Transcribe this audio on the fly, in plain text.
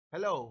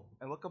Hello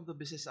and welcome to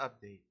Business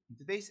Update. In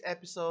today's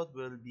episode,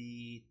 we'll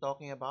be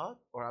talking about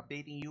or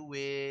updating you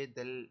with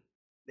the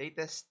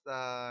latest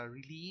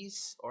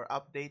release or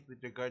update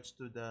with regards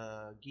to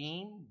the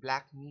game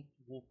Black Meat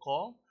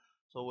Wukong.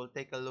 So we'll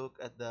take a look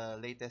at the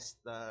latest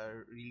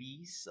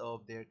release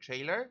of their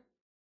trailer.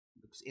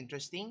 Looks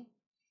interesting.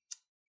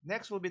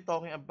 Next, we'll be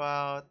talking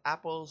about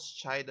Apple's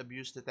child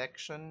abuse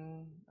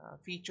detection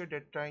feature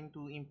they're trying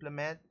to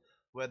implement,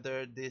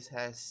 whether this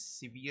has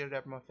severe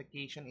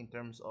ramification in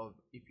terms of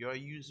if you're a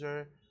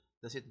user,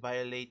 does it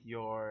violate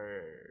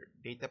your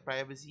data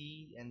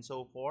privacy, and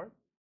so forth.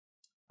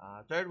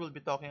 Third, we'll be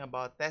talking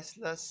about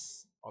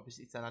Tesla's.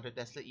 Obviously, it's another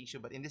Tesla issue,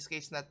 but in this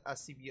case, not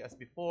as severe as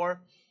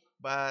before.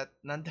 But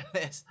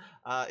nonetheless,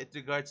 it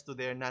regards to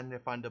their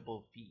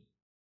non-refundable fee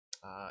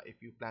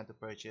if you plan to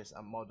purchase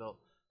a model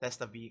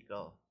Tesla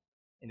vehicle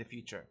in the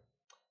future.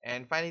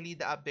 And finally,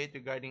 the update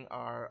regarding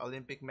our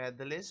Olympic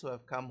medalists who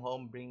have come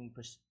home, bring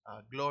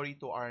glory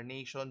to our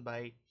nation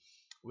by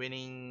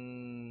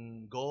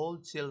winning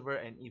gold, silver,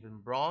 and even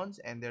bronze.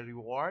 And their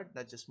reward,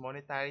 not just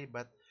monetary,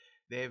 but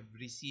they've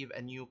received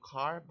a new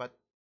car, but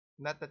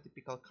not the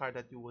typical car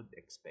that you would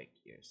expect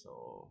here.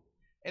 So,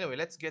 anyway,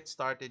 let's get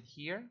started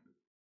here.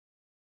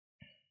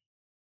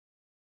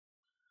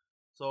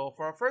 So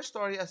for our first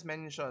story, as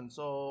mentioned,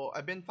 so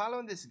I've been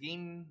following this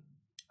game,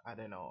 I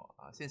don't know,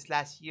 since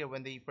last year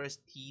when they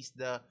first teased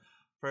the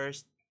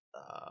first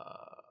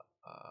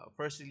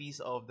first release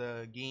of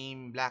the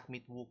game Black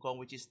Myth Wukong,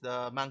 which is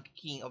the Monkey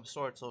King of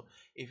sorts. So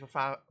if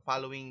you're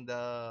following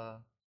the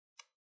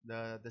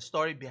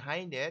story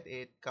behind it,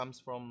 it comes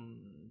from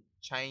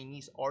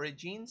Chinese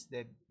origins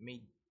that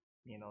made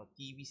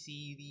TV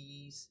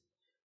series,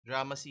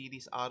 drama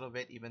series out of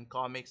it, even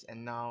comics,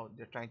 and now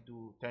they're trying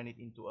to turn it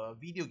into a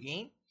video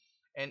game.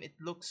 And it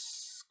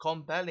looks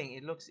compelling.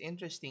 It looks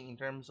interesting in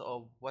terms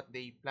of what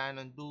they plan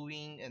on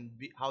doing and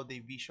how they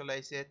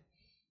visualize it.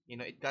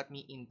 It got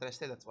me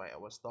interested. That's why I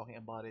was talking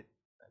about it,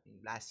 I think,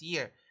 last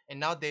year. And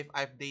now they've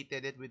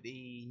updated it with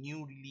a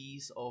new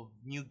release of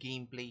new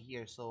gameplay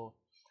here. So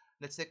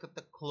let's take a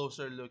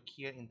closer look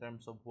here in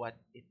terms of what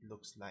it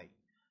looks like.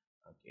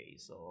 Okay,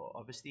 so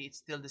obviously it's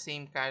still the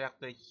same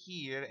character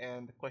here,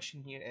 and the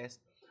question here is,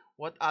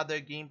 what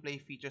other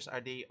gameplay features are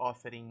they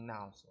offering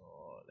now?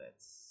 So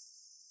let's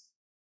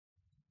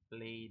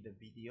play the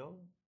video.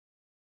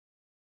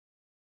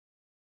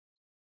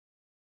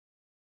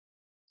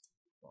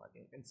 So I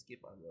think I can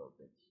skip a little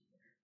bit.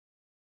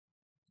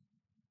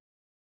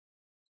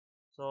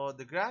 So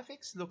the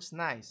graphics looks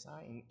nice,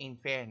 in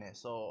fairness.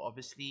 So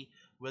obviously,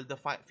 will the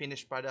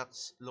finished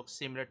products look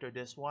similar to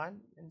this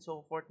one and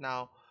so forth?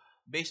 Now,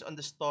 based on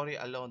the story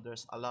alone,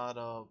 there's a lot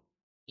of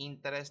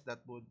interest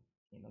that would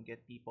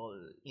get people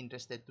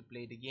interested to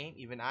play the game.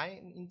 Even I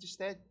am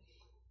interested.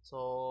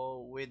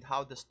 So with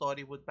how the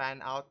story would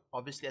pan out,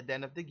 obviously at the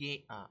end of the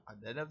game, at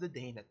the end of the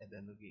day, not at the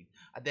end of the game,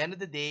 at the end of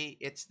the day,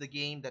 it's the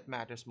game that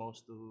matters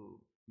most to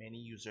many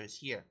users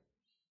here.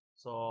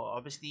 So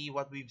obviously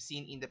what we've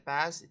seen in the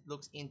past, it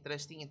looks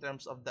interesting in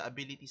terms of the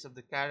abilities of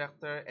the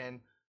character and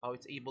how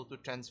it's able to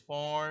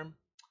transform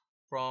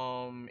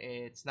from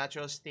its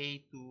natural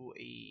state to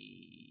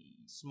a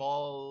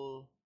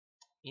small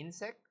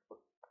insect,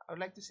 I would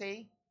like to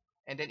say.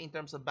 And then in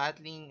terms of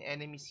battling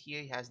enemies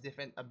here, he has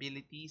different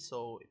abilities,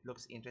 so it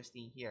looks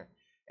interesting here.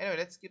 Anyway,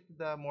 let's skip to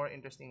the more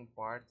interesting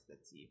parts.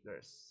 Let's see if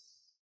there's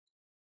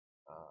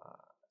uh,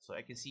 so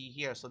I can see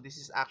here. So this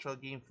is actual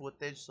game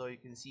footage, so you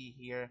can see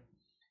here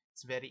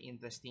it's very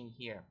interesting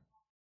here.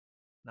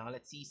 Now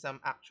let's see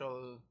some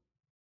actual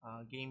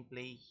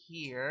gameplay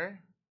here.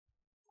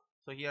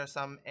 So here are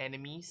some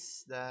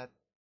enemies that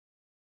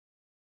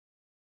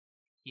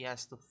he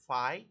has to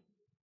fight.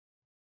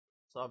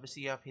 So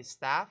obviously you have his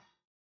staff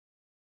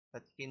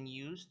that you can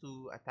use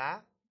to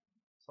attack.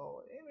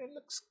 So it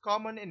looks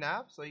common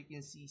enough. So you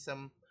can see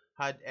some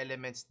HUD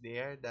elements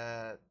there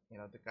that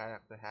the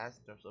character has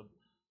in terms of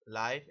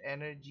life,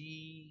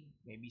 energy,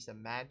 maybe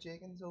some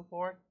magic and so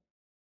forth.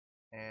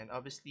 And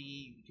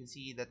obviously you can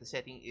see that the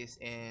setting is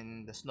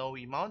in the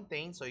snowy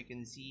mountain, so you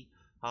can see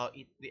how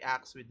it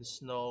reacts with the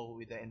snow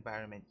with the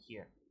environment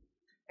here.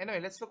 Anyway,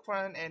 let's look for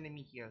an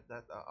enemy here,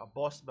 that a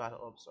boss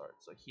battle of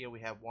sorts. So here we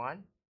have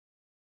one.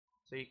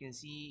 So you can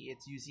see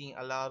it's using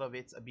a lot of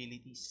its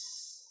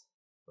abilities,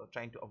 so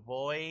trying to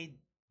avoid,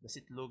 does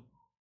it look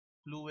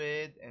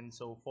fluid, and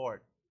so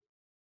forth.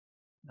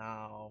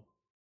 Now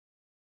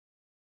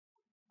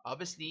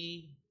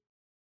obviously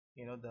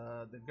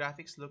the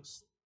graphics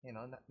looks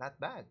not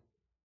bad.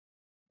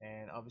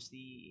 And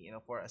obviously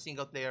for a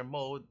single player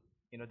mode,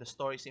 the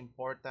story is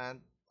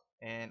important,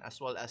 and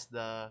as well as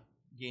the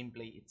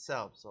gameplay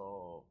itself.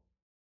 So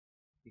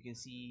you can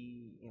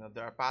see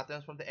there are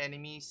patterns from the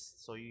enemies,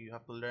 so you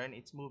have to learn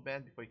its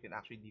movement before you can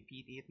actually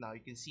defeat it. Now you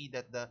can see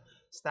that the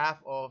staff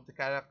of the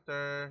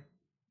character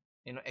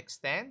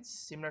extends,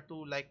 similar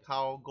to like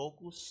how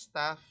Goku's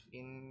staff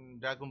in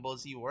Dragon Ball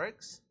Z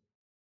works.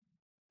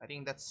 I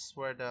think that's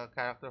where the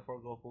character for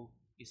Goku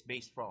is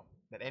based from.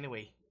 But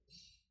anyway,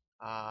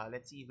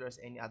 let's see if there's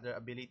any other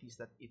abilities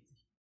that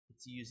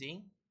it's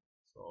using.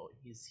 So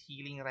he's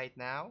healing right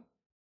now.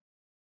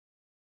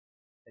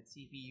 Let's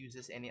see if he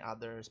uses any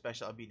other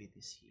special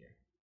abilities here.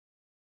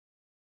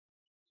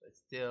 So it's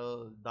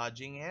still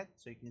dodging it.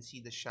 So you can see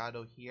the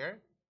shadow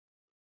here.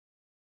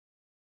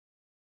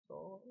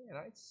 So,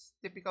 it's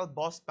typical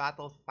boss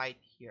battle fight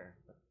here.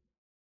 But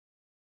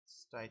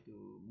let's try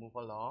to move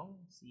along.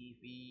 See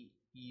if he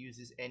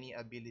uses any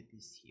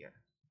abilities here.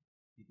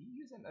 Did he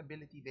use an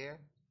ability there?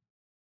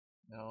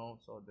 No,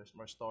 so there's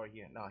more story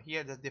here. Now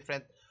here the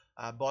different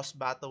boss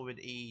battle with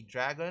a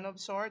dragon of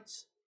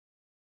sorts.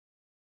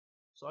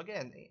 So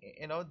again,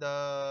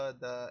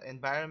 the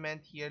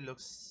environment here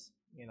looks,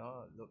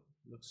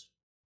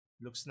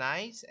 looks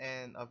nice,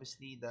 and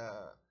obviously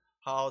the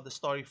how the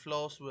story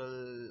flows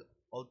will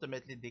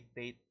ultimately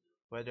dictate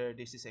whether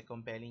this is a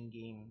compelling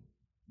game,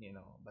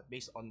 but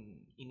based on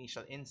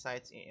initial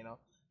insights,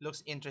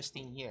 looks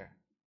interesting here.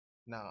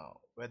 Now,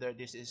 whether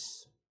this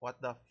is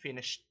what the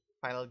finished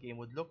final game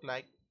would look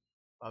like,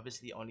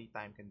 obviously only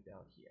time can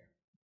tell here.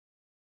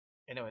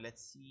 Anyway,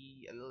 let's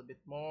see a little bit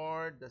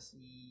more. Does he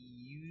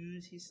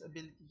use his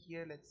ability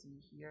here? Let's see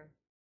here.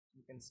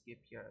 We can skip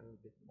here a little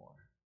bit more.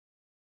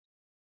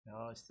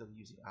 No, he's still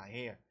using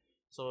here.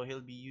 So he'll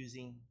be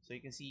using, so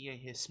you can see here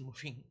he's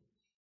moving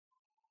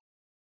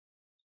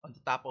on the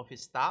top of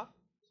his staff.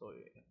 So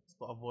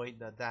to avoid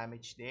the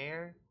damage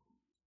there.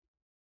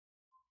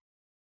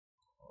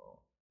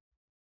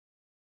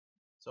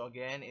 So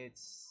again,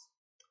 it's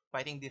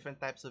fighting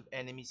different types of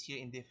enemies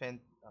here in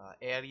different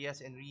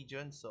areas and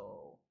regions.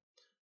 So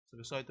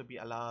there's going to be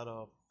a lot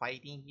of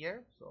fighting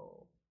here.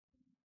 So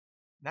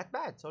not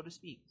bad, so to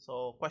speak.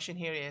 So question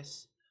here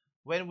is,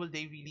 when will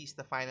they release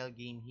the final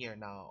game here?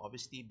 Now,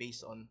 obviously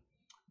based on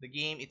the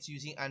game, it's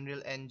using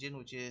Unreal Engine,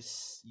 which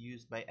is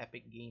used by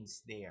Epic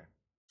Games there.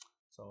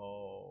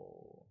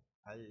 So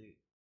I'll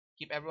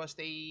keep everyone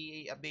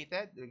stay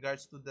updated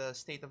regards to the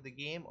state of the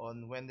game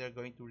on when they're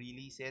going to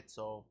release it.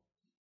 So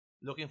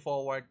looking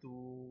forward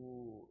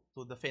to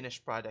the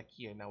finished product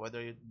here. Now,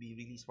 whether it be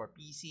released for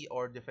PC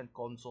or different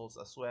consoles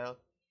as well.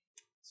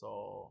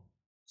 So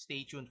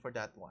stay tuned for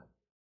that one.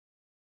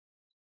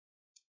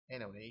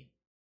 Anyway,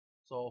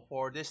 so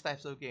for this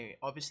types of game,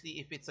 obviously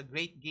if it's a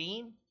great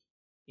game,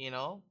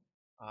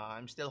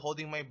 I'm still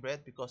holding my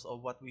breath because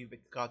of what we've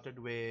encountered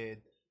with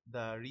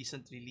the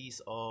recent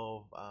release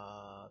of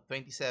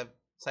 27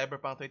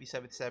 Cyberpunk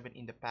 2077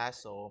 in the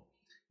past. So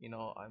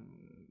I'm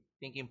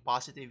thinking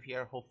positive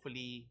here.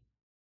 Hopefully,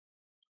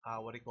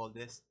 what do you call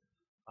this?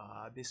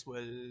 This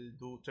will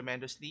do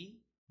tremendously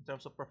in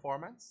terms of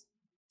performance.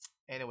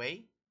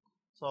 Anyway,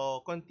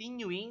 so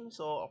continuing,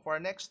 so for our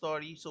next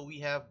story, so we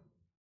have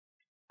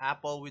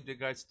Apple with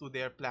regards to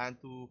their plan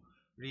to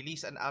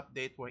release an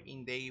update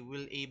wherein they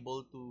will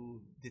able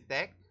to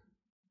detect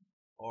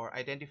or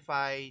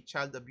identify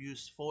child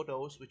abuse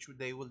photos, which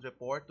they will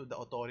report to the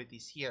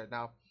authorities here.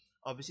 Now,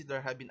 obviously,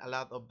 there have been a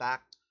lot of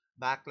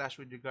backlash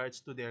with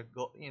regards to their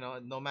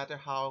no matter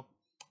how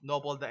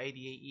noble the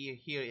idea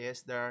here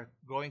is, there are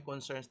growing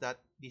concerns that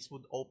this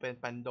would open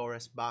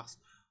Pandora's box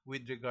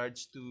with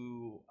regards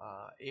to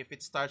if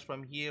it starts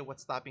from here,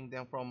 what's stopping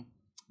them from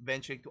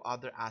venturing to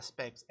other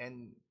aspects.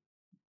 And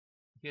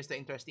here's the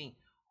interesting,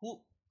 who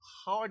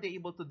how are they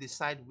able to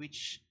decide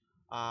which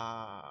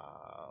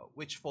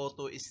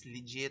photo is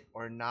legit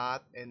or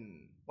not,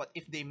 and what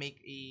if they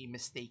make a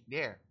mistake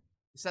there?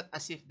 It's not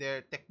as if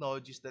they're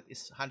technologies that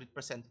is 100%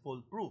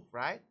 foolproof,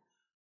 right?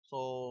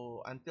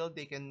 So until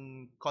they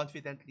can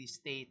confidently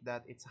state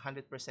that it's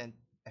 100%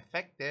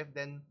 effective,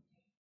 then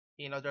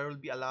there will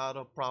be a lot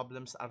of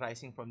problems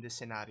arising from this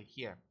scenario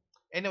here.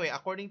 Anyway,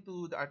 according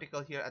to the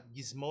article here at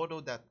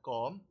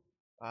gizmodo.com,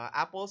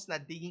 Apple's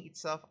not digging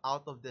itself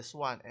out of this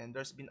one, and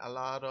there's been a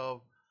lot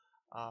of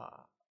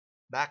uh,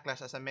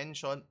 backlash, as I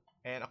mentioned.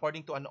 And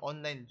according to an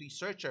online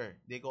researcher,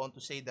 they go on to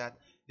say that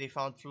they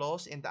found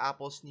flaws in the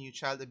Apple's new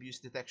child abuse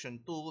detection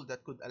tool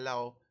that could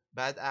allow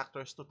bad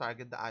actors to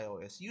target the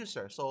iOS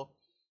user. So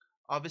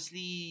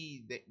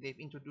obviously they've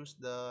introduced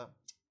the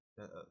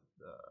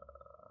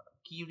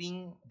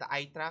keyring, the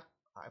eye track.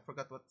 I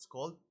forgot what it's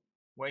called,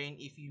 wherein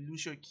if you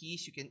lose your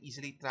keys, you can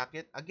easily track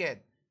it. Again,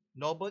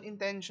 noble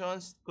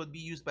intentions could be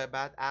used by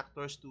bad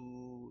actors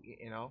to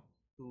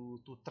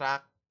to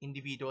track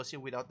individuals here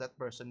without that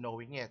person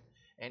knowing it.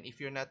 And if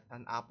you're not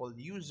an Apple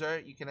user,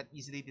 you cannot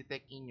easily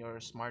detect in your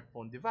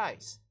smartphone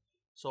device.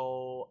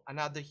 So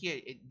another here,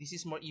 this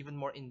is even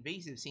more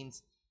invasive,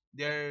 since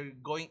they're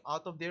going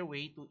out of their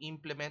way to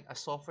implement a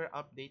software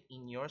update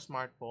in your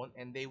smartphone,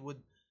 and they would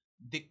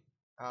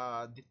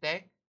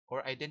detect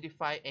or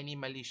identify any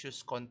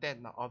malicious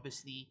content. Now,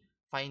 obviously,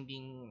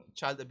 finding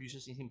child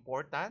abusers is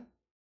important.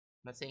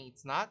 I'm not saying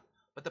it's not,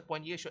 but the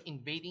point here is you're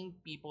invading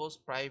people's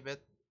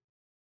private,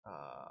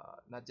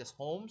 not just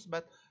homes,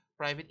 but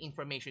private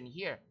information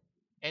here.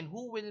 And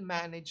who will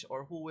manage,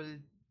 or who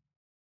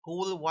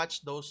will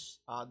watch those,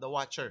 the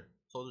watcher,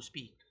 so to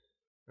speak,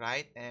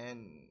 right?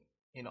 And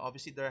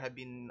obviously there have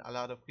been a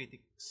lot of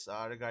critics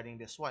regarding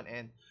this one,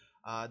 and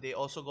they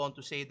also go on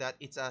to say that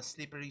it's a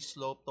slippery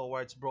slope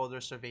towards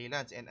broader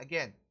surveillance. And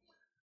again,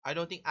 I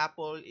don't think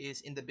Apple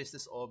is in the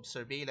business of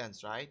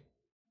surveillance, right?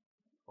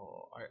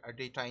 Or are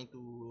they trying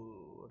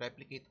to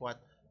replicate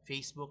what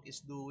Facebook is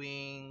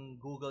doing,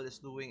 Google is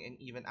doing, and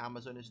even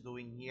Amazon is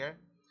doing here?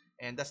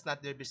 And that's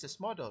not their business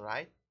model,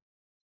 right?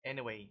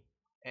 Anyway,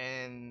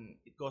 and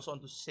it goes on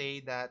to say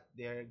that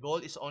their goal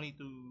is only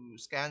to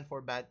scan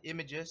for bad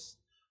images,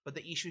 but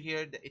the issue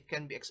here that it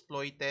can be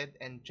exploited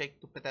and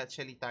tricked to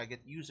potentially target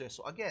users.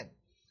 So again,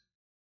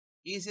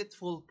 is it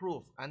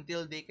foolproof?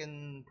 Until they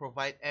can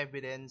provide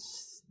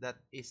evidence that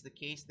is the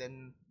case,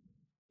 then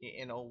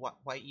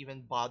why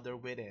even bother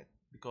with it?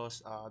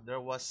 Because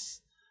there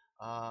was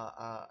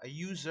a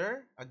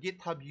user, a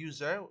GitHub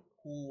user,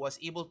 who was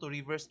able to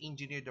reverse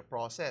engineer the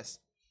process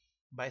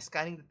by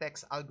scanning the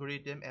text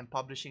algorithm and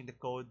publishing the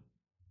code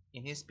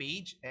in his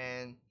page.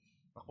 And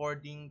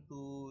according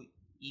to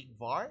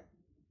Igvar,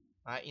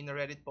 in a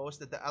Reddit post,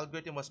 that the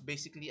algorithm was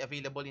basically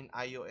available in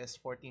iOS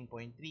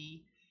 14.3,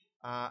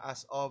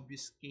 as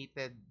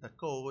obfuscated the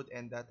code,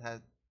 and that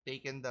had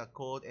taken the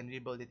code and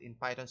rebuilt it in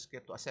Python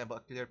script to assemble a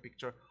clear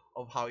picture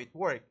of how it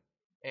worked.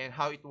 And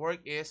how it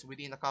worked is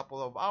within a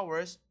couple of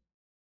hours,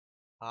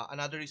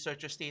 another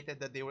researcher stated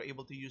that they were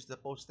able to use the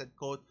posted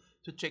code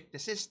to check the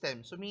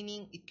system. So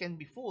meaning it can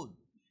be fooled.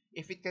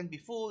 If it can be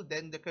fooled,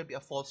 then there could be a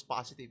false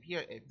positive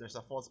here. If there's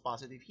a false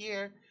positive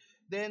here,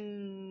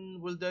 then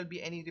will there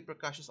be any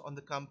repercussions on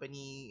the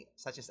company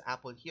such as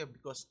Apple here?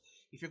 Because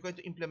if you're going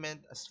to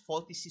implement a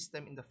faulty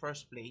system in the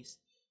first place,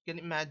 you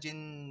can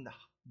imagine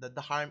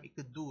the harm it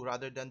could do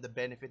rather than the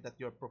benefit that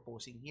you're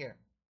proposing here.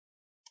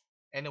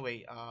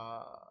 Anyway,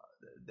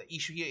 the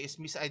issue here is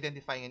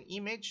misidentifying an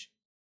image,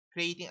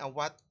 creating a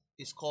what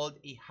is called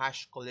a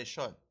hash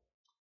collision.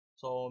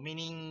 So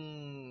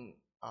meaning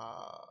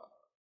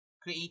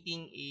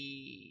creating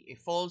a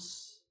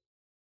false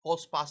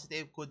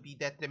positive could be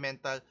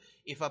detrimental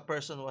if a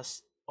person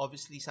was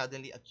obviously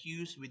suddenly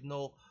accused with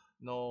no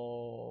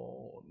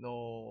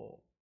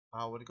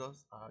what it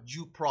goes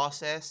due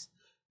process.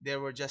 They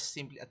were just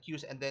simply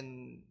accused and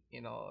then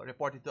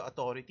reported to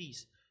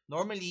authorities.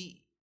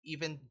 Normally,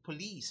 even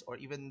police or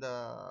even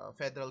the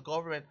federal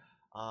government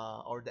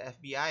or the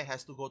FBI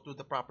has to go through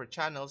the proper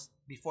channels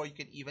before you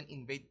can even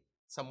invade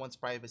someone's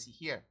privacy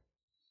here.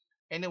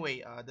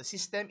 Anyway, the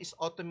system is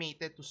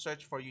automated to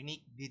search for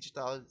unique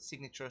digital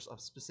signatures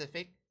of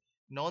specific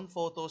known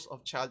photos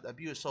of child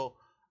abuse. So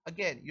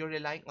again, you're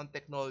relying on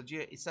technology.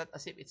 It's not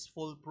as if it's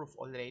foolproof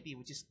already,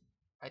 which is,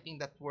 I think,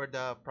 that's where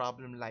the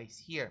problem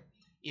lies here.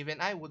 Even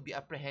I would be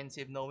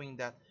apprehensive knowing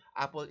that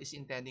Apple is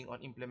intending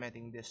on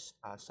implementing this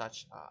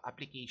such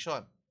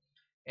application.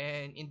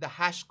 And in the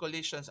hash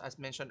collisions, as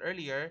mentioned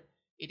earlier,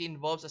 it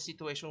involves a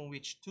situation in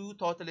which two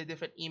totally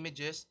different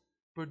images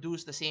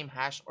produce the same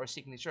hash or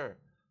signature.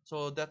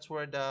 So that's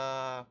where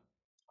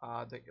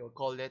you'll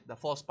call it the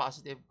false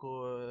positive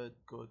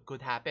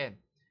could happen.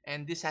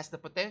 And this has the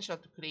potential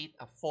to create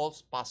a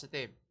false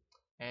positive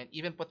and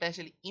even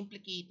potentially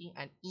implicating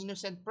an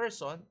innocent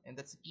person, and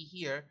that's the key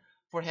here,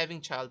 for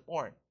having child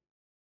porn.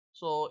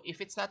 So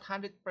if it's not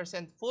 100%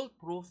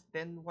 foolproof,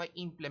 then why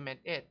implement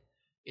it?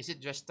 Is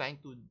it just trying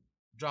to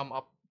drum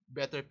up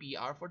better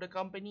PR for the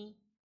company?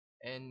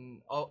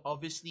 And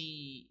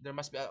obviously there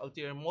must be an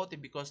ulterior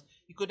motive, because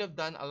you could have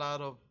done a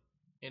lot of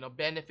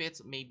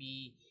benefits,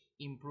 maybe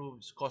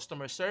improves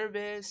customer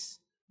service,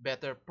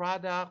 better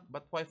product,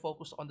 but why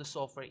focus on the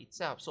software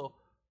itself? So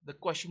the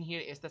question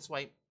here is, that's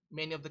why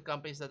many of the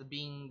companies that are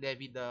being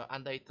levied the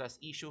antitrust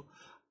issue,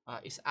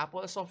 is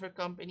Apple a software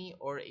company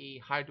or a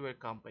hardware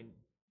company?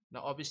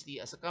 Now obviously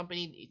as a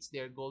company, it's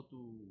their goal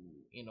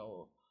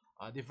to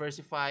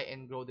diversify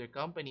and grow their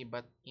company,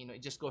 but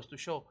it just goes to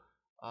show,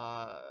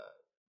 uh,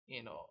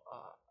 you know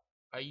uh,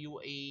 are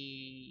you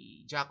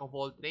a jack of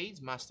all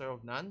trades, master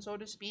of none, so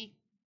to speak?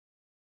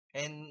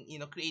 And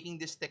creating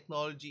this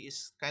technology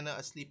is kind of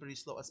a slippery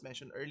slope, as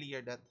mentioned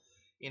earlier, that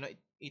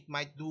it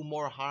might do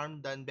more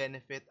harm than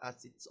benefit,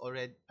 as it's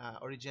already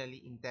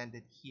originally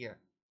intended here.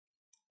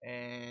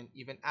 And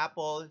even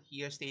Apple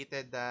here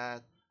stated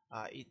that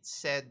it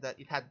said that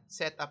it had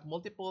set up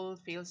multiple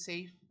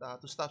fail-safe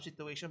to stop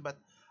situation. But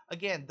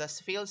again, does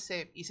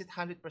fail-safe, is it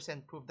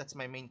 100% proof? That's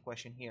my main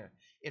question here.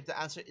 If the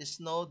answer is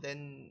no,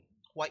 then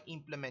why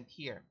implement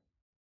here?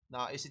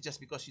 Now, is it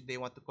just because they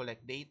want to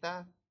collect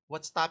data?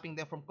 What's stopping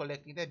them from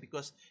collecting that?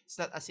 Because it's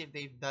not as if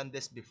they've done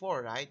this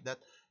before, right? That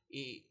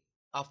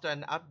after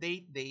an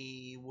update,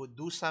 they would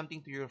do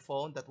something to your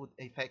phone that would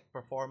affect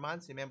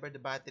performance. Remember the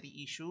battery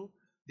issue?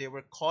 They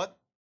were caught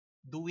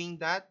doing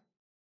that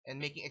and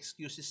making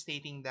excuses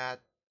stating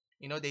that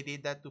they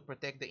did that to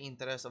protect the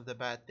interest of the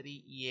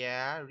battery.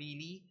 Yeah,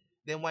 really?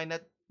 Then why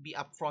not be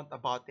upfront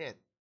about it,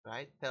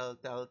 right? Tell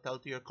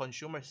to your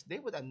consumers. They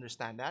would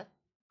understand that.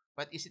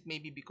 But is it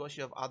maybe because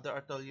you have other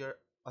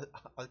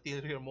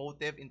ulterior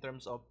motive in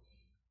terms of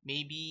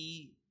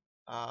maybe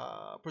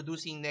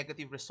producing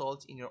negative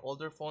results in your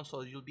older phone,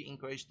 so you'll be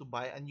encouraged to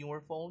buy a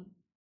newer phone,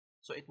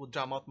 so it will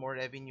drum out more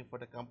revenue for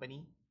the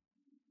company?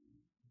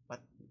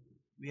 But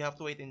we have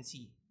to wait and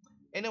see.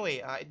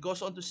 Anyway, it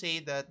goes on to say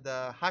that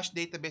the hash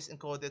database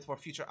encoded for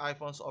future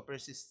iPhones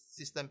operating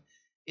system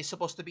is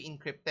supposed to be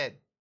encrypted.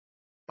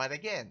 But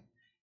again,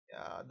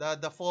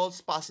 The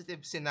false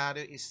positive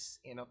scenario is,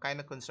 kind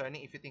of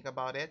concerning if you think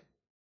about it.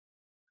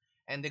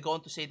 And they're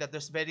going to say that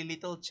there's very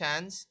little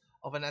chance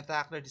of an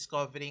attacker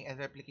discovering and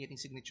replicating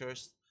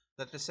signatures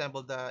that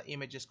resemble the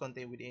images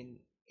contained within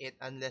it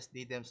unless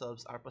they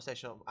themselves are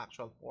possession of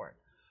actual porn.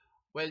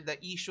 Well, the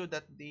issue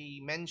that they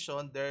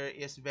mentioned, there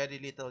is very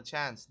little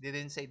chance. They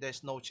didn't say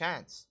there's no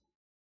chance,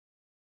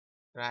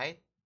 right?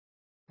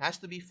 Has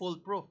to be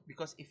foolproof,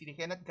 because if you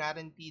cannot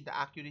guarantee the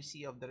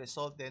accuracy of the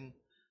result, then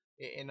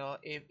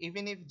if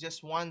even if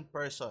just one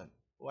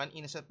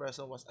innocent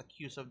person was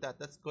accused of that,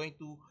 that's going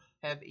to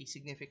have a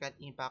significant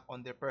impact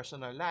on their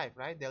personal life,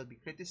 right? They'll be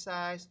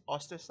criticized,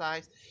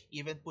 ostracized,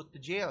 even put to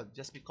jail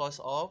just because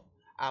of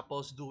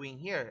Apple's doing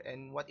here.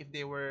 And what if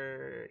they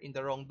were in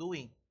the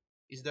wrongdoing?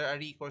 Is there a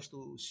recourse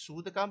to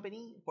sue the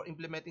company for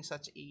implementing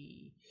such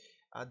a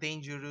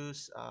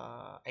dangerous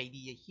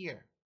idea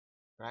here?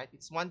 Right?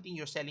 It's one thing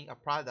you're selling a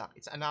product.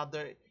 It's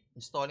another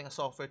installing a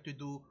software to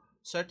do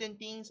certain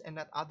things and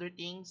not other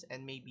things,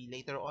 and maybe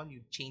later on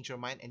you change your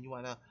mind and you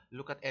wanna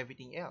look at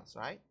everything else,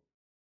 right?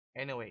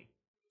 Anyway,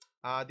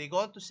 they go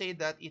on to say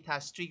that it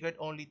has triggered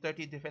only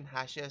 30 different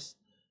hashes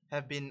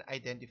have been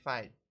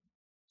identified.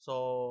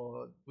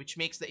 So, which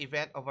makes the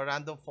event of a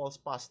random false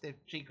positive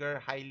trigger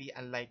highly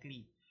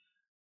unlikely.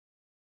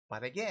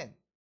 But again,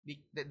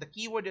 the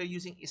keyword they're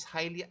using is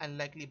highly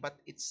unlikely, but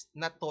it's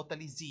not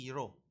totally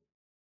zero.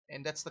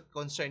 And that's the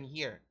concern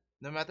here.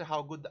 No matter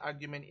how good the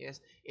argument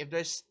is, if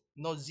there's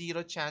no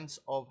zero chance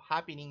of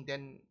happening,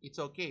 then it's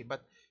okay.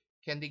 But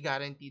can they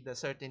guarantee the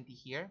certainty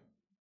here?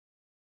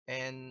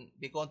 And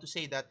they're going to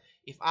say that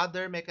if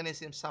other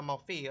mechanisms somehow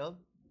fail,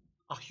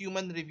 a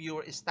human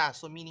reviewer is tasked.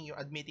 So meaning you're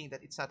admitting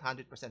that it's not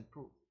 100%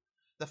 proof.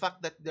 The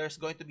fact that there's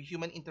going to be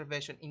human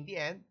intervention in the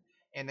end,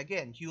 and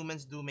again,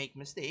 humans do make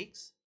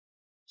mistakes.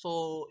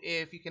 So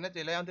if you cannot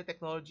rely on the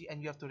technology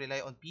and you have to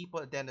rely on people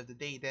at the end of the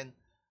day, then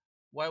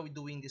why are we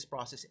doing this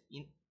process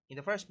in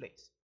the first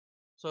place?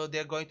 So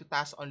they're going to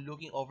task on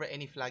looking over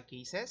any flag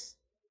cases.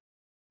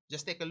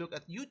 Just take a look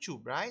at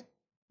YouTube, right?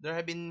 There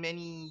have been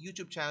many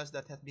YouTube channels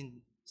that have been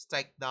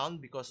struck down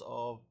because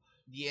of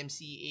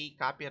DMCA,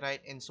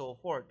 copyright, and so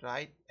forth,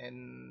 right?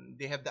 And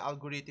they have the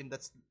algorithm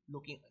that's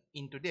looking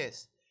into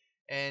this.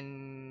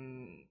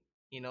 And,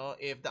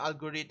 if the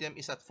algorithm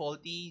is at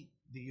faulty,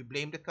 do you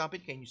blame the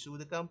company? Can you sue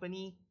the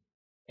company?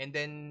 And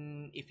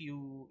then if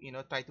you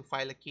try to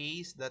file a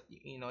case that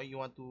you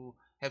want to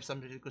have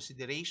some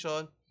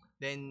reconsideration,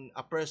 then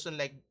a person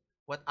like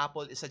what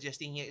Apple is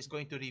suggesting here is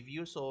going to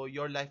review, so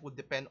your life would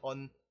depend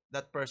on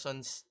that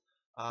person's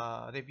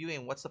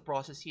reviewing. What's the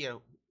process here?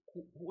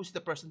 Who's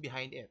the person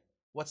behind it?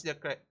 What's their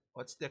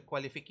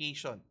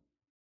qualification,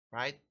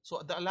 right?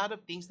 So there are a lot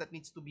of things that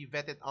needs to be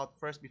vetted out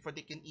first before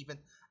they can even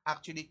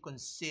actually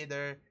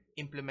consider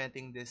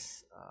implementing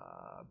this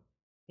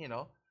you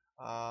know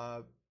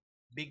uh,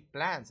 big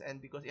plans,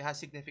 and because it has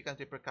significant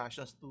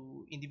repercussions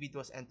to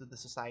individuals and to the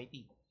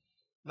society.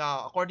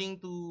 Now, according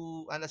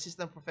to an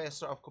assistant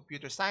professor of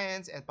computer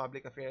science and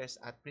public affairs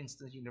at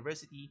Princeton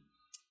University,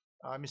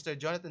 Mr.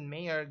 Jonathan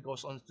Mayer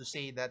goes on to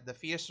say that the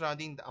fear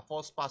surrounding a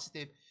false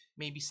positive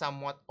may be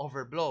somewhat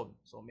overblown.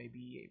 So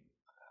maybe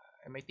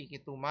am I thinking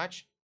too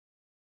much?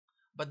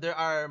 But there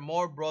are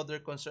more broader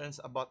concerns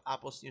about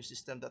Apple's new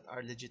system that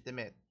are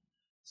legitimate.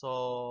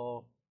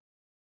 So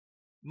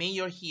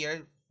Mayor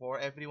here, for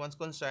everyone's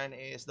concern,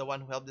 is the one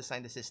who helped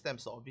design the system.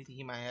 So obviously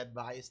he might have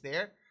bias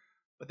there.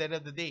 But at the end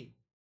of the day,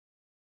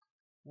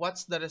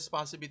 what's the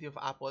responsibility of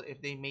Apple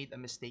if they made a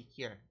mistake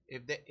here?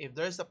 If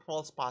there's a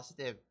false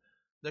positive,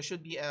 there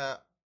should be a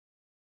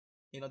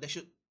they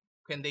should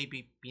can they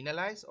be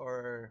penalized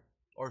or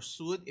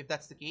sued if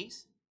that's the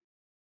case,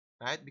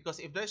 right? Because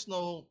if there's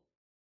no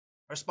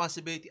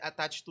responsibility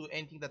attached to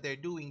anything that they're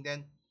doing,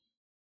 then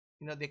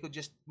they could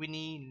just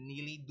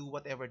willy-nilly do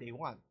whatever they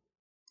want.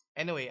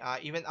 Anyway,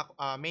 even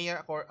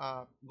Mayor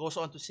goes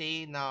on to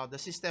say now the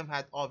system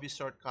had obvious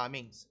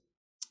shortcomings.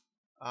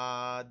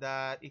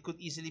 That it could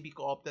easily be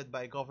co-opted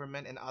by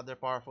government and other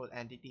powerful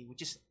entity,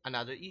 which is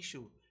another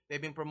issue.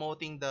 They've been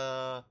promoting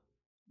the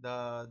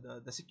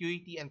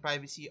security and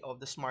privacy of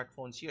the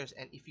smartphones here,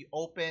 and if you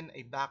open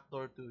a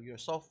backdoor to your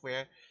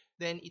software,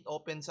 then it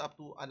opens up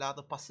to a lot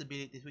of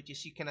possibilities, which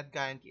is you cannot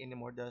guarantee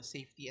anymore the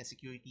safety and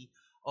security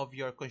of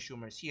your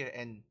consumers here.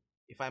 And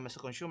if I'm as a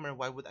consumer,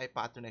 why would I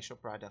patronize your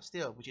product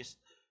still, which is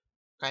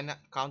kind of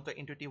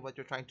counterintuitive what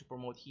you're trying to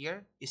promote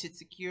here. Is it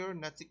secure,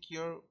 not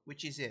secure?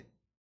 Which is it?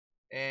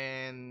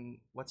 And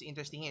what's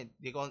interesting here,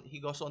 he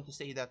goes on to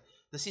say that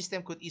the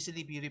system could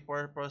easily be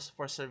repurposed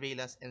for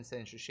surveillance and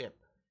censorship.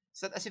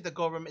 It's not as if the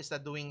government is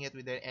not doing it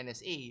with their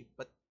NSA,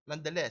 but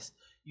nonetheless,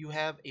 you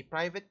have a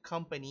private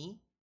company,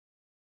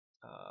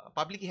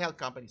 publicly held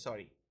company,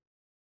 sorry,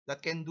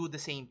 that can do the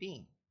same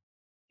thing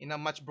in a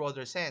much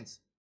broader sense,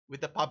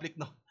 with the public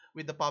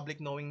with the public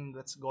knowing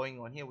what's going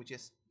on here, which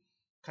is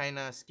kind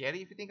of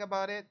scary if you think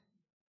about it.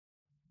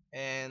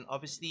 And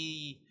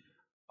obviously,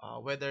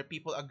 whether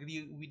people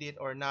agree with it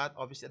or not,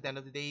 obviously at the end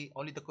of the day,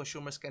 only the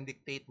consumers can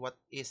dictate what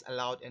is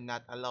allowed and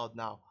not allowed.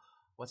 Now,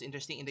 What's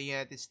interesting in the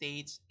United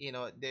States,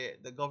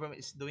 the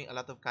government is doing a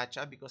lot of catch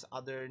up because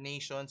other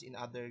nations in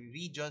other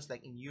regions,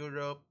 like in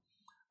Europe,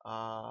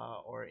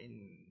 or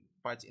in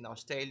parts in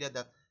Australia,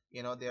 that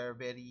they are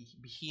very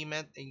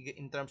behemoth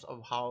in terms of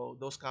how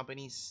those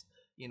companies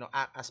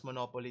act as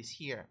monopolies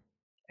here,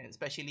 and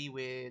especially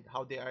with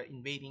how they are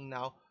invading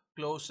now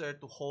closer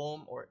to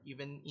home or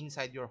even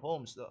inside your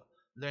homes,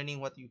 learning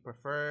what you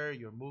prefer,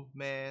 your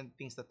movement,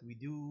 things that we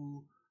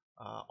do,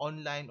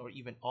 online or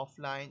even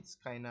offline.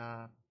 It's kind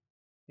of,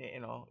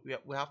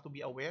 we have to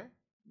be aware,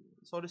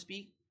 so to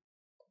speak.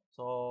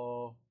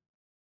 So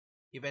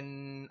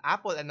even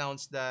Apple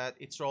announced that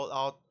its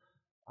rollout,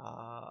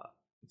 uh,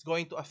 it's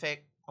going to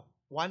affect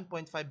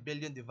 1.5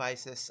 billion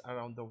devices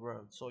around the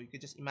world. So you could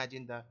just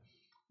imagine the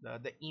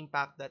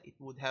impact that it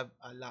would have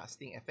a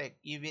lasting effect.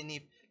 Even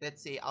if,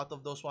 let's say, out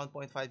of those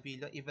 1.5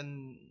 billion,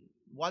 even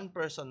one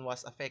person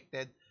was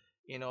affected,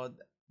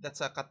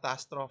 that's a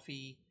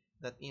catastrophe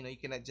that you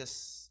cannot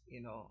just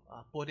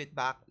put it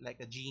back like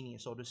a genie,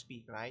 so to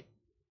speak, right?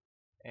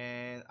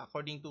 And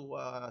according to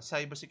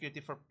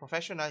cybersecurity for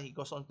professional, he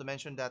goes on to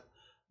mention that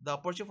the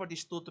opportunity for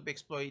this tool to be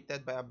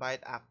exploited by a bad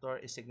actor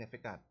is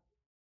significant,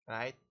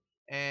 right?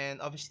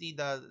 And obviously,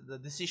 the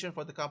decision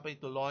for the company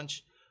to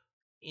launch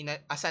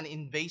as an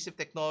invasive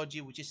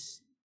technology, which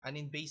is an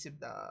invasive,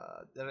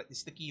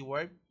 is the key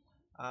word,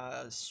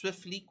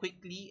 swiftly,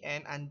 quickly,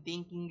 and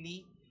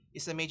unthinkingly,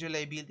 is a major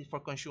liability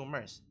for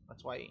consumers.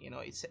 That's why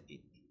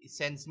it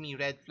sends me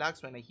red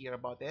flags when I hear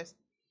about this.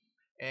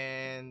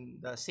 And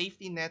the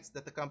safety nets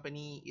that the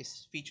company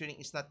is featuring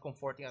is not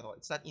comforting at all.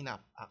 It's not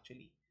enough,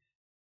 actually,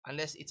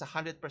 unless it's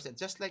 100%.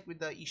 Just like with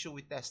the issue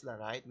with Tesla,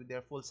 right, with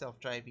their full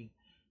self-driving.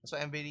 So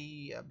I'm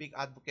very big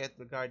advocate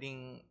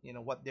regarding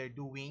what they're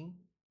doing.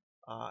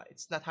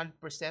 It's not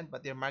 100%,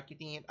 but they're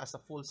marketing it as a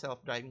full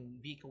self-driving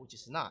vehicle, which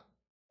is not.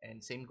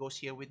 And same goes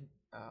here with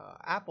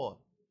Apple.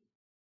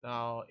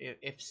 Now,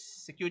 if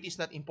security is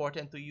not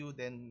important to you,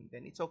 then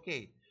it's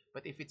okay.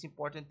 But if it's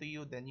important to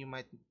you, then you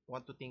might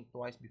want to think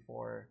twice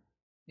before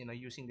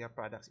using their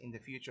products in the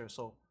future.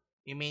 So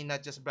you may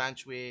not just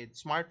branch with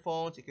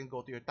smartphones. You can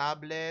go to your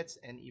tablets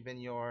and even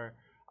your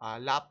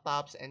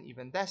laptops and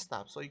even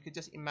desktops. So you could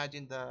just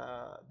imagine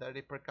the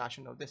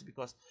repercussion of this,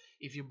 because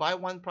if you buy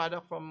one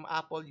product from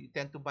Apple, you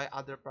tend to buy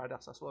other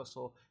products as well.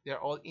 So they're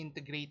all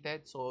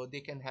integrated, so they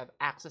can have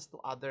access to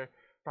other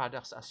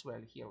products as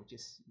well here, which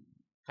is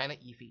kind of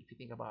iffy if you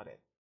think about it.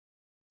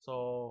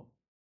 So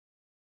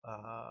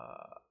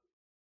uh,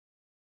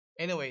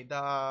 anyway,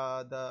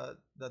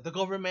 the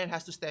government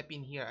has to step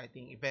in here, I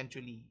think,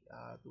 eventually,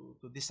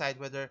 to decide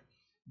whether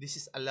this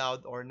is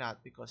allowed or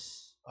not,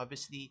 because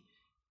obviously,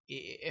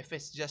 if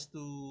it's just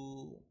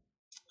to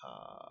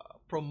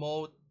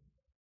promote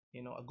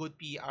a good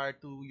PR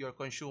to your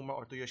consumer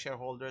or to your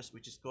shareholders,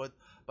 which is good,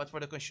 but for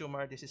the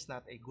consumer, this is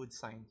not a good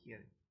sign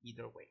here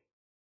either way.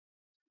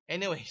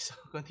 Anyway, so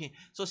continue.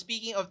 So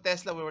speaking of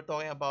Tesla, we were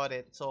talking about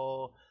it.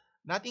 So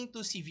nothing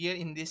too severe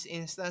in this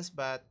instance,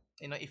 but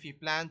if you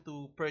plan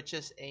to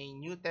purchase a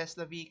new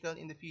Tesla vehicle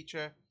in the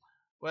future,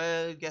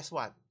 well, guess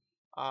what?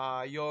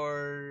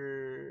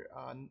 Your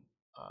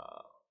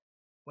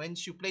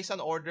Once you place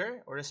an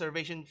order or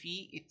reservation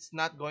fee, it's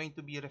not going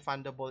to be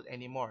refundable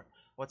anymore.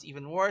 What's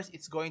even worse,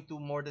 it's going to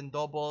more than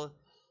double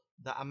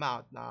the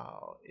amount.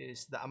 Now,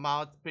 is the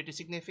amount pretty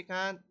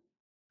significant?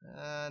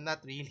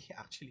 Not really,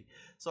 actually.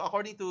 So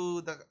according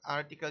to the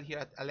article here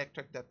at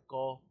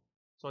electric.co,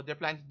 so they're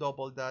planning to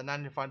double the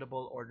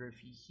non-refundable order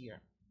fee here.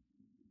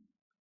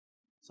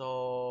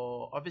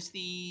 So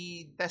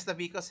obviously, Tesla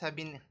vehicles have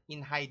been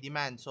in high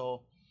demand.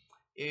 So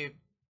if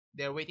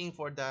they're waiting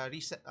for the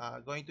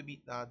going to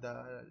be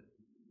the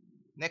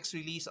next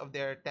release of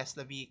their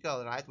Tesla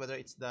vehicle, right? Whether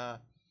it's the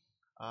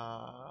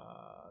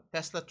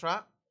Tesla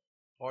truck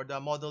or the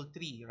Model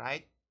 3,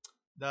 right?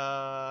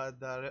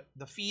 The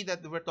fee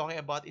that we're talking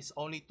about is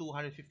only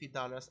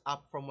 $250,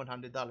 up from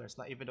 $100.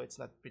 Now, even though it's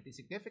not pretty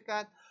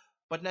significant,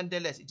 but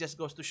nonetheless, it just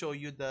goes to show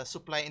you the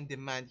supply and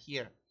demand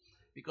here.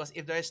 Because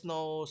if there is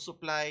no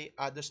supply,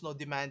 there's no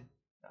demand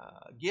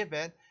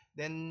given,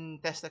 then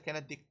Tesla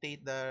cannot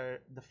dictate the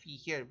fee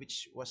here,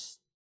 which was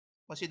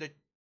considered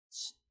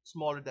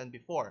smaller than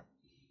before.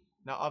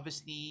 Now,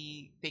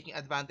 obviously, taking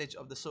advantage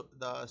of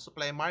the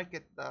supply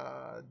market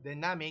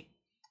dynamic,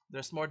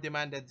 there's more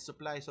demand than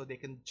supply, so they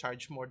can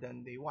charge more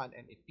than they want.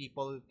 And if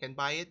people can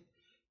buy it,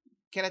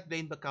 cannot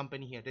blame the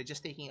company here. They're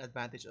just taking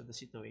advantage of the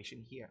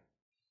situation here.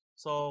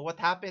 So what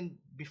happened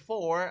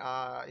before,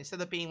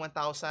 instead of paying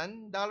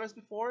 $1,000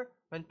 before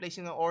when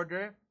placing an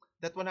order,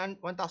 that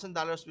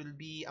 $1,000 will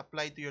be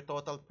applied to your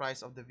total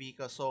price of the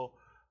vehicle, so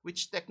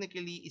which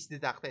technically is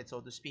deducted,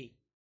 so to speak.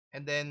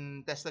 And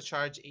then Tesla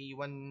charge a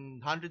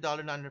 $100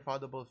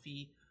 non-refundable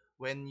fee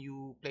when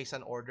you place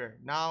an order.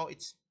 Now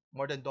it's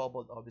more than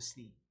doubled,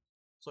 obviously.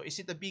 So is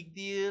it a big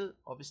deal?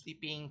 Obviously,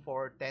 paying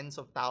for tens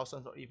of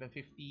thousands or even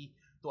 50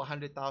 to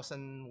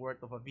 100,000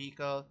 worth of a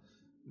vehicle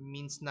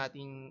means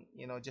nothing,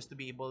 just to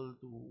be able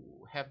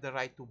to have the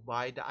right to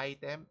buy the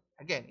item.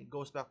 Again, it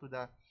goes back to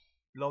the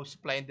low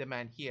supply and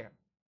demand here.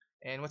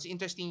 And what's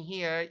interesting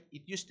here,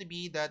 it used to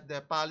be that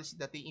the policy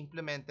that they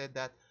implemented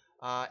that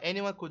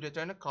anyone could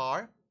return a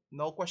car,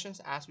 no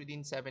questions asked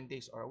within 7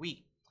 days or a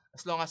week,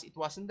 as long as it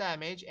wasn't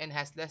damaged and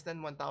has less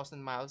than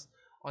 1,000 miles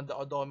on the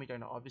odometer.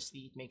 Now,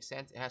 obviously, it makes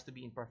sense. It has to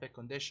be in perfect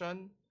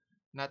condition,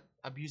 not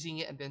abusing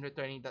it and then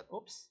returning that,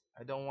 oops,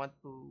 I don't want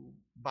to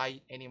buy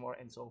it anymore,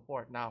 and so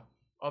forth. Now,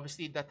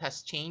 obviously, that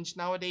has changed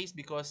nowadays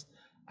because,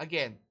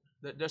 again,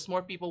 there's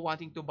more people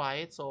wanting to buy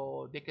it,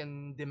 so they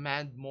can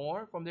demand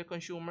more from their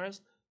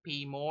consumers,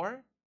 pay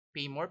more,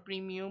 pay more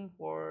premium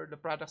for the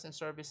products and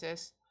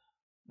services.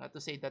 Not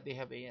to say that they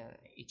have a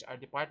HR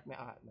department,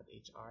 not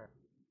HR,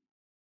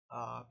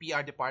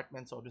 PR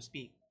department, so to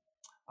speak.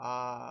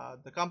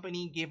 The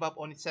company gave up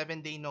on its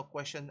 7-day no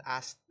question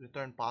asked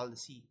return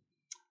policy.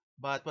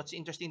 But what's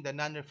interesting, the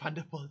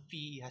non-refundable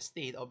fee has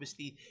stayed.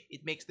 Obviously,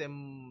 it makes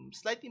them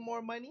slightly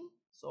more money.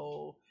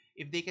 So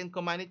if they can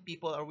command it,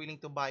 people are willing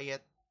to buy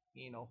it.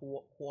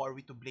 Who are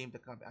we to blame the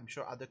company? I'm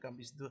sure other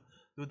companies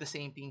do the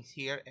same things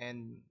here,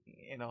 and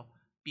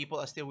people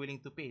are still willing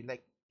to pay.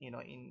 Like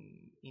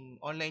in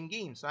online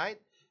games, right?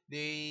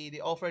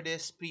 They offer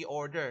this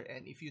pre-order,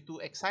 and if you're too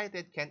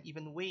excited, can't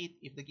even wait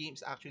if the game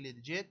is actually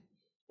legit,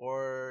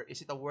 or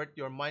is it a worth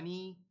your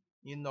money.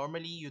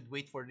 Normally you'd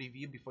wait for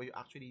review before you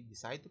actually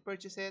decide to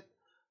purchase it,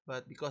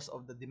 but because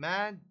of the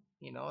demand,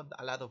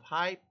 a lot of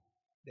hype,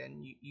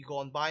 then you go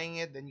on buying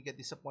it, then you get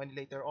disappointed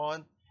later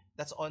on.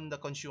 That's on the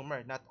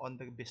consumer, not on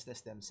the business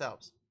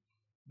themselves.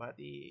 But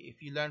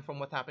if you learn from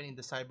what happened in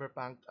the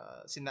cyberpunk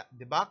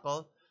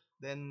debacle,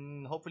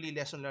 then hopefully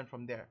lesson learned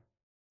from there.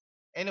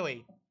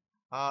 Anyway,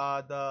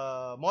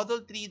 the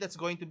Model 3 that's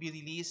going to be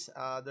released,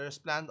 there's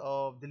plan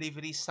of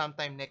delivery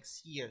sometime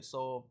next year.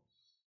 So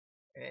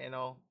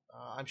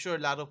I'm sure a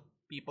lot of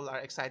people are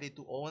excited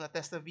to own a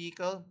Tesla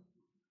vehicle.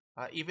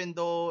 Even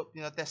though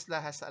Tesla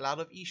has a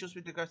lot of issues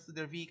with regards to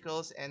their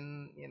vehicles,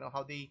 and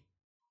how they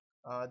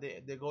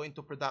go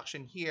into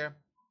production here,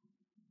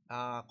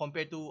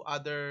 compared to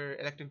other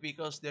electric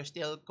vehicles, they're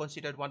still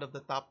considered one of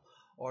the top,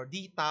 or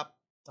the top,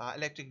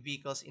 electric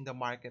vehicles in the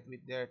market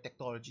with their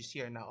technologies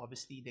here. Now,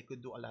 obviously, they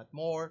could do a lot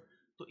more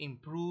to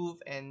improve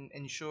and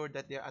ensure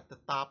that they're at the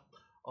top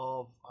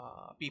of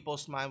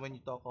people's mind when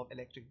you talk of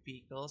electric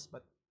vehicles.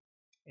 But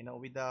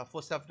with the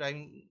full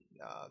self-driving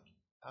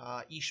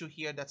issue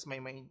here, that's my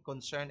main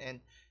concern. And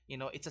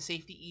it's a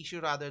safety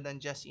issue rather than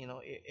just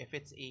if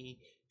it's a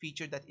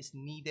feature that is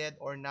needed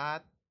or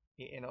not.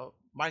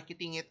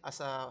 Marketing it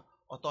as a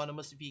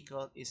autonomous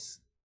vehicle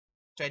is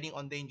treading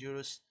on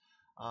dangerous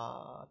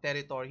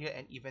territory here,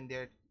 and even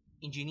their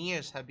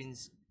engineers have been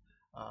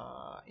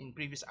in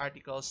previous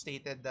articles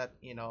stated that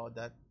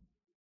that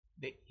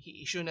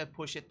he shouldn't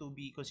push it to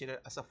be considered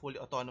as a fully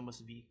autonomous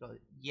vehicle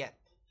yet,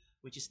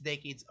 which is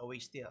decades away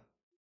still.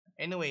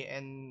 Anyway,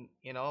 and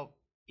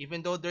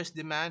even though there's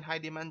high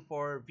demand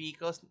for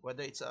vehicles,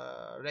 whether it's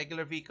a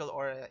regular vehicle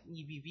or an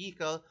EV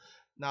vehicle,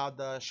 now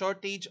the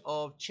shortage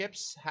of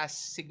chips has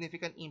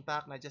significant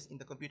impact not just in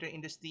the computer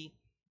industry,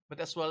 but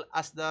as well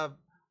as the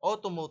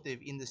automotive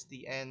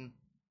industry. And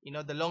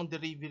the long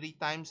delivery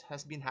times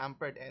has been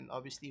hampered, and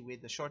obviously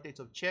with the shortage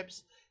of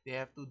chips, they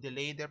have to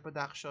delay their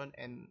production,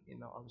 and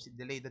obviously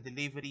delay the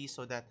delivery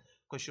so that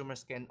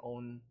consumers can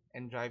own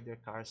and drive their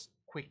cars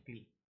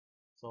quickly.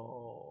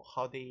 So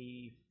how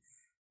they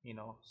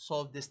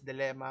solve this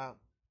dilemma,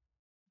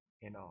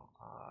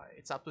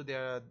 it's up to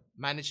their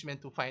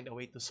management to find a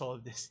way to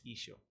solve this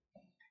issue.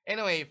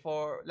 Anyway,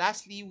 for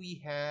lastly,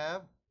 we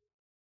have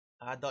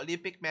the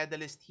Olympic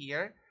medalist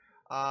here.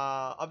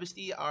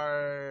 Obviously,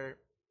 our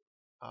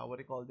what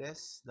do you call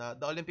this? The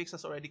Olympics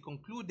has already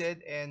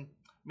concluded, and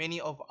many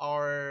of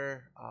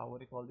our what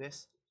do you call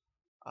this?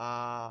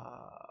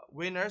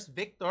 Winners,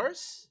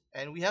 victors,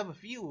 and we have a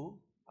few.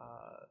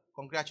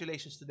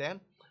 Congratulations to them.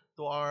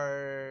 To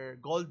our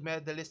gold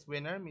medalist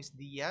winner, Miss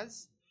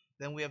Diaz.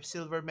 Then we have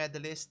silver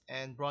medalist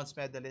and bronze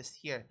medalist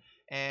here.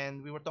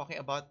 And we were talking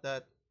about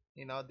that.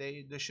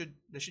 There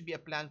should be a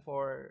plan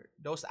for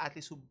those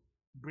athletes who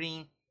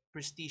bring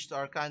prestige to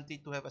our country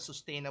to have a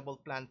sustainable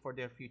plan for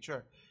their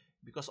future,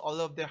 because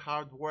all of their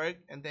hard work,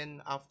 and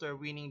then after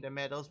winning the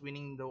medals,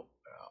 winning the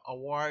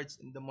awards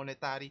and the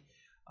monetary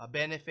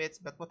benefits,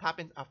 but what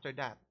happens after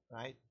that,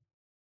 right?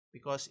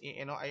 Because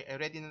I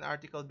read in an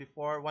article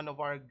before, one of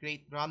our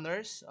great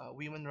runners,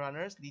 women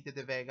runners, Lita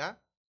De Vega,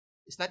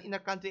 is not in our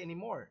country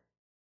anymore.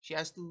 She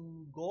has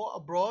to go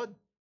abroad,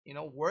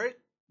 work,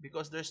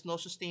 because there's no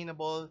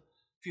sustainable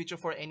future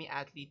for any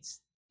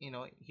athletes,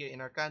 here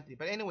in our country.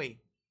 But anyway,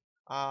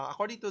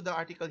 according to the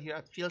article here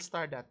at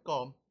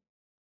philstar.com,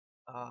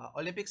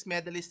 Olympics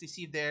medalists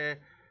receive their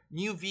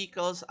new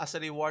vehicles as a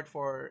reward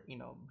for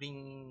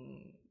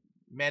bringing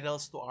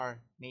medals to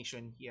our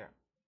nation here.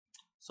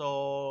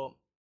 So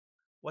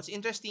what's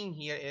interesting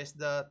here is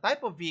the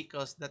type of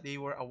vehicles that they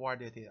were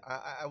awarded here.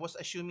 I was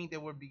assuming they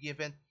would be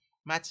given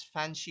much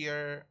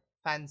fancier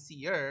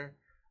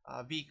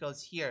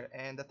vehicles here,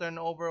 and the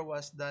turnover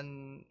was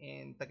done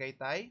in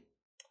Tagaytay.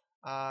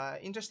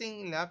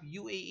 Interesting enough,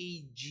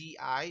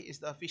 UAAGI is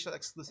the official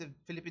exclusive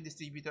Philippine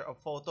distributor of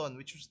Photon,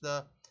 which was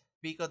the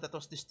vehicle that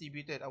was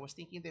distributed. I was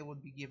thinking they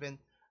would be given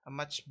a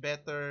much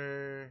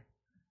better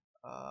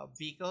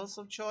vehicles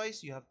of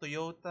choice. You have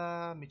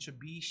Toyota,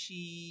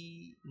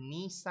 Mitsubishi,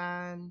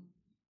 Nissan,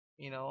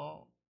 you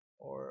know,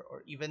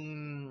 or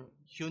even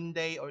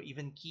Hyundai or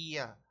even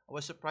Kia. I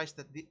was surprised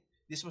that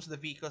this was the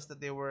vehicles that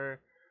they were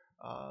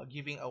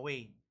giving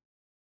away.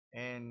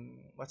 And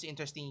what's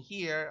interesting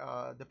here,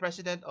 the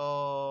president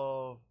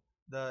of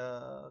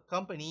the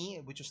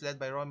company, which was led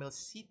by Romel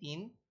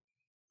Sitin,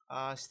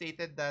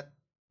 stated that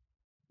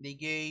they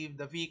gave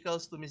the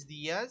vehicles to Ms.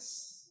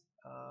 Diaz,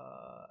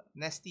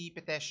 Nesty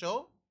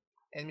Petesio,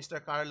 and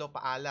Mr. Carlo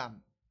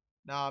Paalam.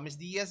 Now, Ms.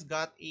 Diaz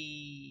got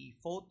a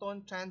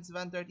Photon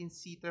Transvan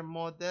 13-seater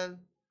model.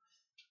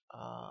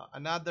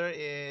 Another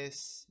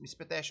is Ms.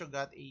 Petesio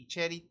got a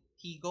Cherry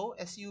Tigo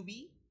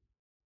SUV.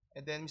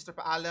 And then Mr.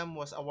 Paalam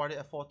was awarded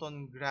a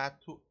Photon Grand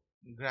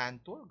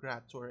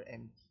Tour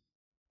MT,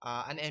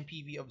 an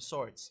MPV of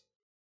sorts.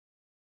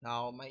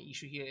 Now, my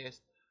issue here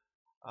is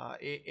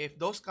if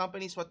those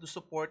companies want to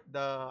support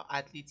the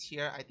athletes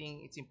here, I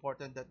think it's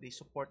important that they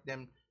support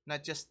them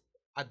not just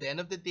at the end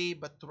of the day,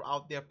 but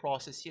throughout their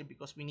process here,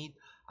 because we need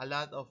a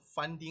lot of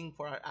funding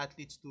for our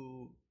athletes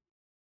to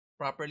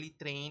properly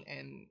train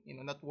and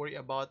not worry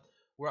about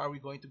where are we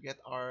going to get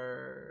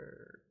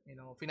our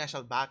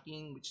financial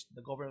backing, which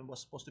the government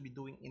was supposed to be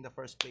doing in the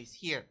first place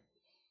here.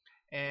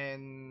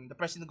 And the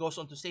president goes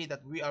on to say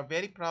that we are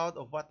very proud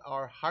of what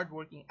our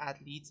hardworking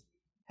athletes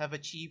have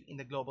achieved in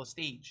the global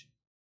stage.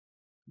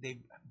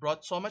 They've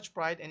brought so much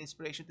pride and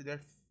inspiration to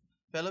their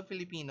fellow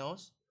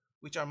Filipinos,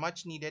 which are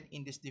much needed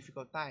in these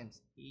difficult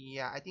times.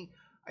 Yeah, I think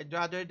I'd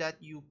rather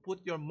that you put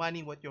your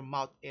money what your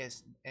mouth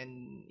is,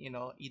 and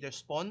either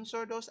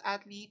sponsor those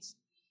athletes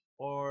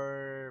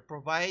or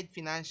provide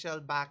financial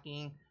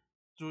backing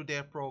through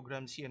their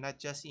programs here, not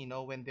just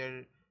when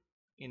they're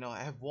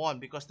have won,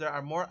 because there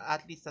are more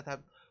athletes that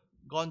have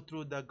gone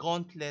through the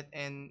gauntlet,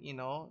 and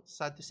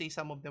sad to say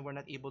some of them were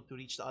not able to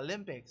reach the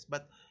Olympics,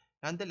 but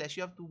nonetheless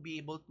you have to be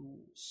able to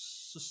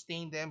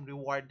sustain them,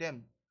 reward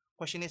them.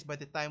 Question is, by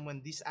the time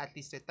when these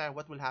athletes retire,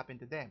 what will happen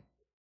to them?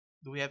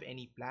 Do we have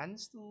any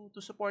plans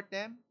to support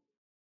them?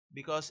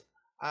 Because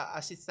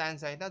as it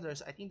stands right now,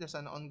 I think there's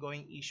an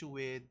ongoing issue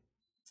with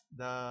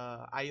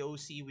the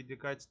IOC with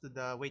regards to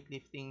the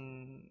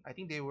weightlifting. I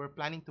think they were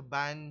planning to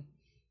ban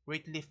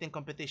weightlifting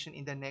competition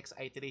in the next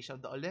iteration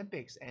of the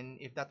Olympics, and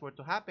if that were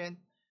to happen,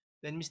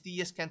 then Miss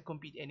Diaz can't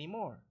compete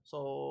anymore.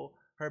 So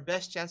her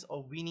best chance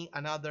of winning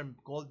another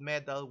gold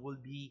medal will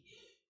be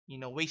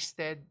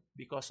wasted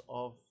because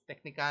of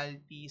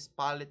technicalities,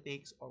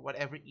 politics, or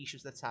whatever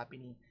issues that's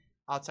happening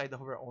outside of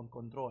her own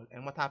control.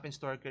 And what happens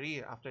to her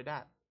career after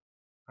that,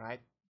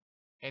 right?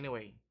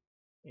 Anyway,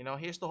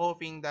 here's the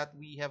hoping that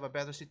we have a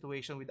better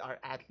situation with our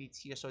athletes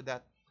here, so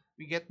that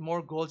we get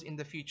more golds in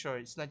the future.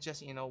 It's not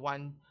just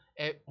one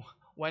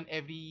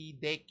every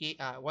decade,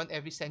 one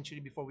every century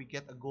before we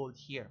get a gold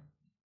here.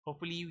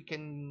 Hopefully we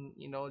can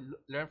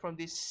learn from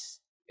this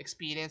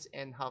experience,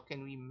 and how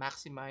can we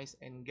maximize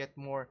and get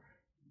more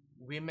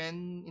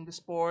women in the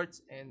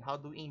sports, and how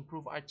do we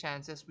improve our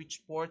chances,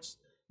 which sports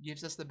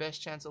gives us the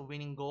best chance of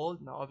winning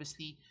gold. Now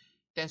obviously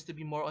tends to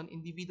be more on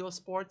individual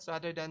sports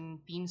rather than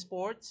team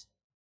sports.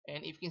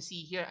 And if you can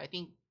see here, I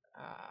think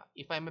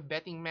if I'm a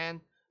betting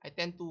man, I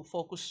tend to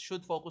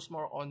should focus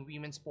more on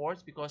women's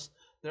sports, because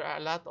there are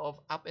a lot of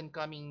up and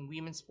coming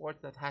women's sports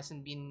that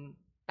hasn't been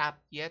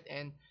tapped yet,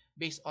 and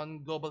based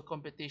on global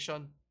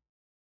competition,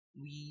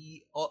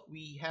 we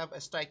have a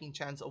striking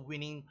chance of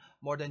winning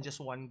more than just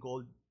one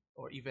gold,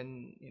 or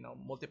even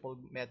multiple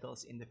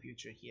medals in the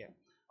future here.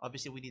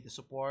 Obviously we need the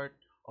support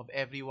of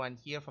everyone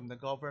here, from the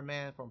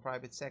government, from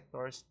private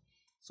sectors,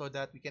 so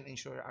that we can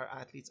ensure our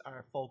athletes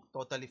are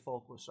totally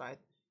focused, right?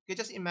 You can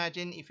just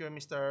imagine if you're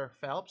Mr.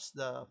 Phelps,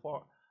 the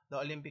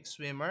Olympic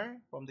swimmer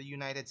from the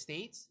United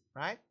States,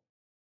 right?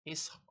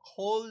 His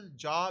whole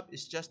job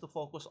is just to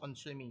focus on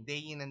swimming day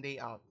in and day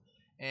out.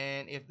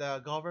 And if the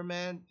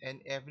government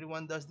and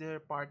everyone does their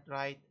part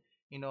right,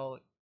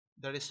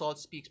 the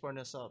results speaks for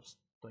themselves.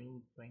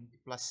 20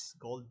 plus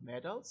gold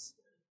medals,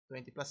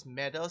 20 plus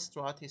medals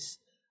throughout his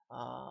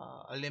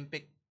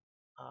Olympic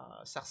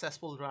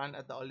successful run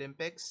at the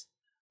Olympics.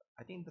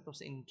 I think that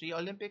was in 3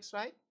 Olympics,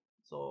 right?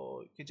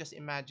 So you can just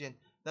imagine,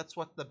 that's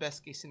what the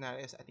best case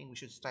scenario is. I think we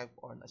should strive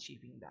on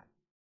achieving that.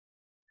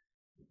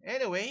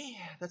 Anyway,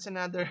 that's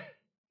another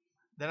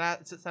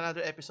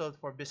episode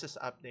for Business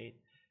Update.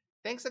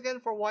 Thanks again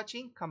for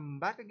watching. Come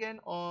back again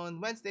on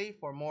Wednesday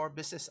for more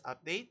business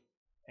update.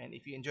 And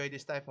if you enjoy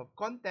this type of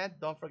content,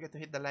 don't forget to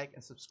hit the like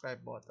and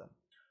subscribe button.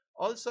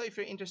 Also, if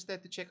you're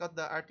interested to check out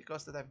the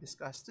articles that I've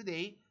discussed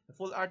today, the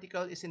full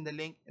article is in the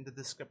link in the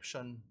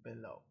description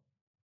below.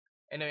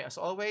 Anyway, as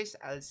always,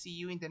 I'll see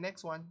you in the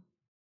next one.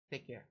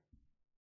 Take care.